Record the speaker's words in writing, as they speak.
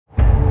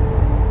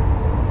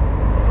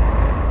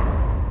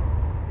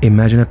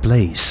Imagine a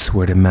place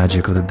where the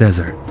magic of the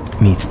desert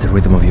meets the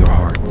rhythm of your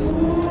heart.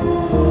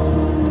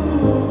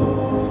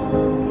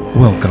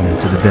 Welcome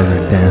to the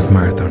Desert Dance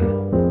Marathon,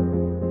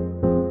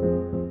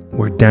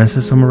 where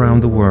dancers from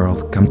around the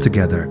world come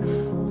together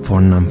for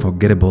an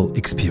unforgettable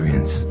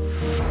experience.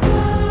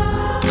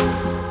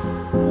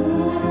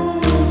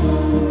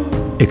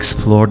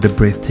 Explore the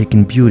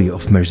breathtaking beauty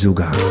of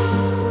Merzouga.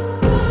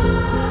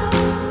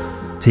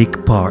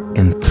 Take part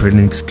in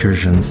thrilling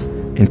excursions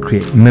and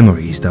create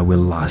memories that will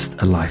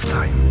last a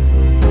lifetime.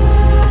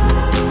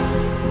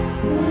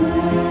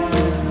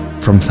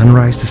 From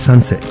sunrise to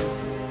sunset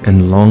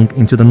and long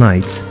into the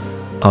night,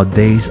 our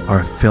days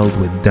are filled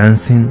with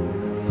dancing,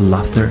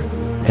 laughter,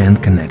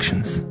 and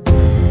connections.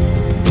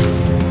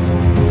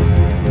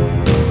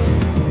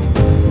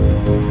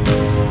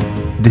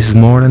 This is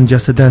more than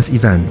just a dance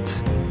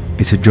event.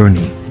 It's a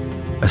journey,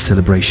 a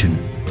celebration,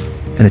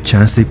 and a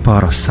chance to be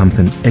part of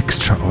something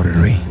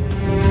extraordinary.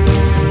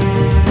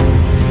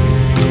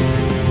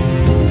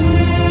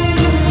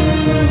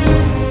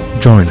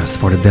 Join us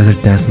for the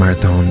Desert Dance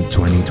Marathon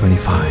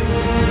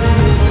 2025.